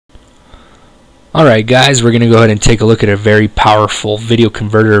Alright guys, we're going to go ahead and take a look at a very powerful video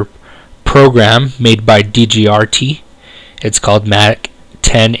converter program made by DGRT. It's called MacX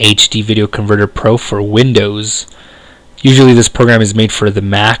HD Video Converter Pro for Windows. Usually this program is made for the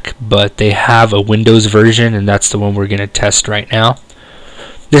Mac, but they have a Windows version, and that's the one we're going to test right now.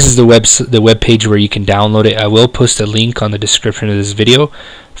 This is the web page where you can download it. I will post a link on the description of this video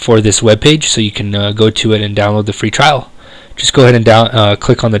for this web page, so you can go to it and download the free trial. Just go ahead and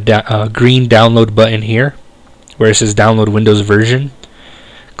click on the green download button here where it says download Windows version.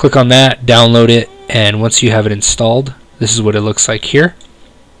 Click on that, download it, and once you have it installed, this is what it looks like here.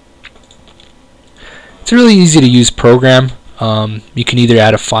 It's a really easy to use program. You can either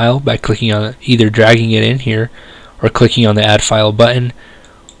add a file by clicking on it, either dragging it in here or clicking on the add file button,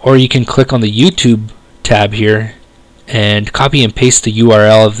 or you can click on the YouTube tab here and copy and paste the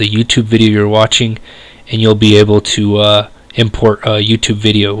URL of the YouTube video you're watching, and you'll be able to import a YouTube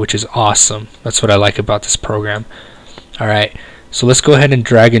video, which is awesome. That's what I like about this program. Alright, so let's go ahead and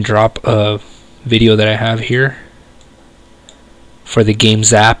drag and drop a video that I have here for the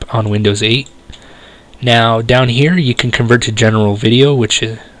Games app on Windows 8. Now down here you can convert to general video, which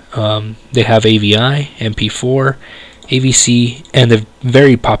is, they have AVI, MP4, AVC, and the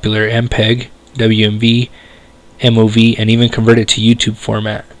very popular MPEG, WMV, MOV, and even convert it to YouTube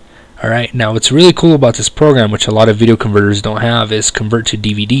format. Alright, now what's really cool about this program, which a lot of video converters don't have, is convert to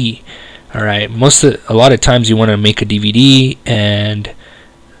DVD. Alright, a lot of times you want to make a DVD, and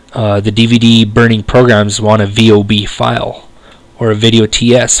the DVD burning programs want a VOB file or a video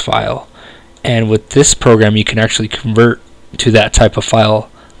TS file. And with this program you can actually convert to that type of file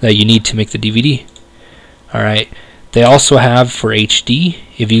that you need to make the DVD. Alright, they also have for HD.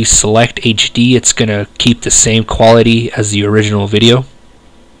 If you select HD, it's going to keep the same quality as the original video.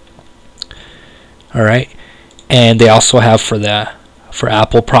 Alright, and they also have for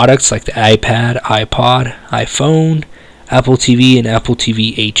Apple products like the iPad, iPod, iPhone, Apple TV, and Apple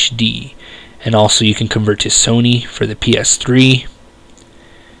TV HD. And also you can convert to Sony for the PS3.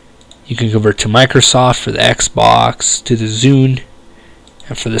 You can convert to Microsoft for the Xbox, to the Zune,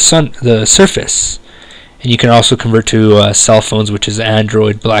 and for the Surface. And you can also convert to cell phones, which is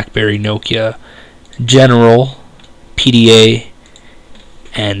Android, BlackBerry, Nokia, General, PDA,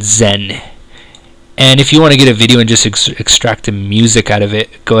 and Zen. And if you want to get a video and just extract the music out of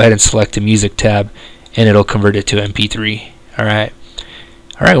it, go ahead and select the music tab, and it'll convert it to MP3. Alright,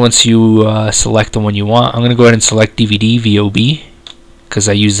 once you select the one you want, I'm going to go ahead and select DVD VOB, because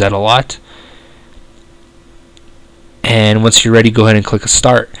I use that a lot. And once you're ready, go ahead and click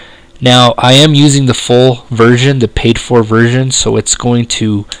Start. Now I am using the full version, the paid for version, so it's going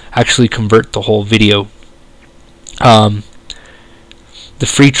to actually convert the whole video. The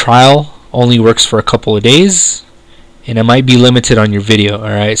free trial only works for a couple of days, and it might be limited on your video.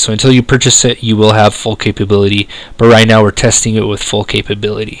 Alright, so until you purchase it, you will have full capability, but right now we're testing it with full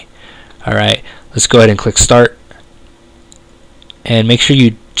capability. Alright, let's go ahead and click Start, and make sure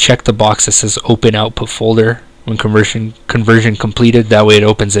you check the box that says Open Output Folder when conversion completed. That way it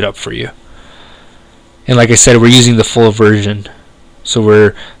opens it up for you. And like I said, we're using the full version, so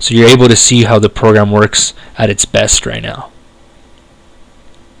you're able to see how the program works at its best right now.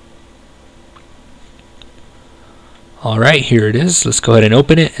 Alright, here it is. Let's go ahead and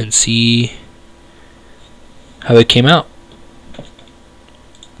open it and see how it came out.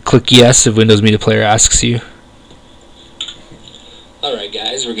 Click yes if Windows Media Player asks you. Alright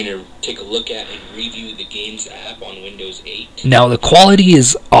guys, we're going to take a look at and review the Games app on Windows 8. Now the quality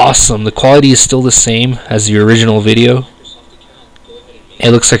is awesome. The quality is still the same as the original video. It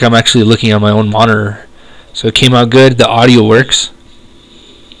looks like I'm actually looking at my own monitor. So it came out good. The audio works.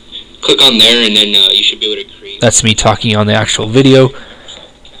 Click on there and then you should be able to create. That's me talking on the actual video.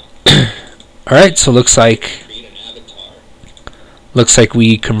 Alright, so looks like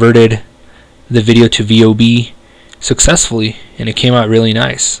we converted the video to VOB successfully, and it came out really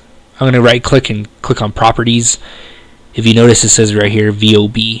nice. I'm going to right click and click on Properties. If you notice, it says right here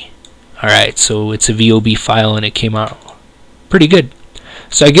VOB. Alright, so it's a VOB file and it came out pretty good.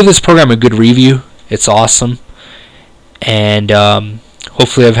 So I give this program a good review. It's awesome, and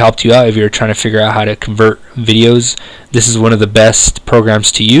hopefully I've helped you out if you're trying to figure out how to convert videos. This is one of the best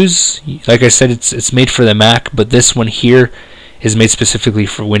programs to use. Like I said, it's made for the Mac, but this one here is made specifically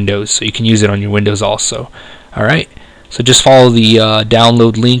for Windows, so you can use it on your Windows also. Alright, so just follow the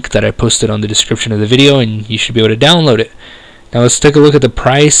download link that I posted on the description of the video, and you should be able to download it. Now let's take a look at the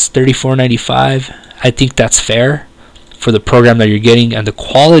price, $34.95. I think that's fair for the program that you're getting and the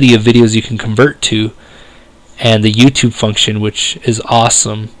quality of videos you can convert to, and the YouTube function, which is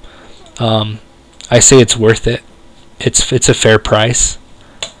awesome. I say it's worth it. It's a fair price.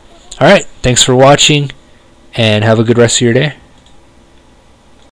 Alright, thanks for watching, and have a good rest of your day.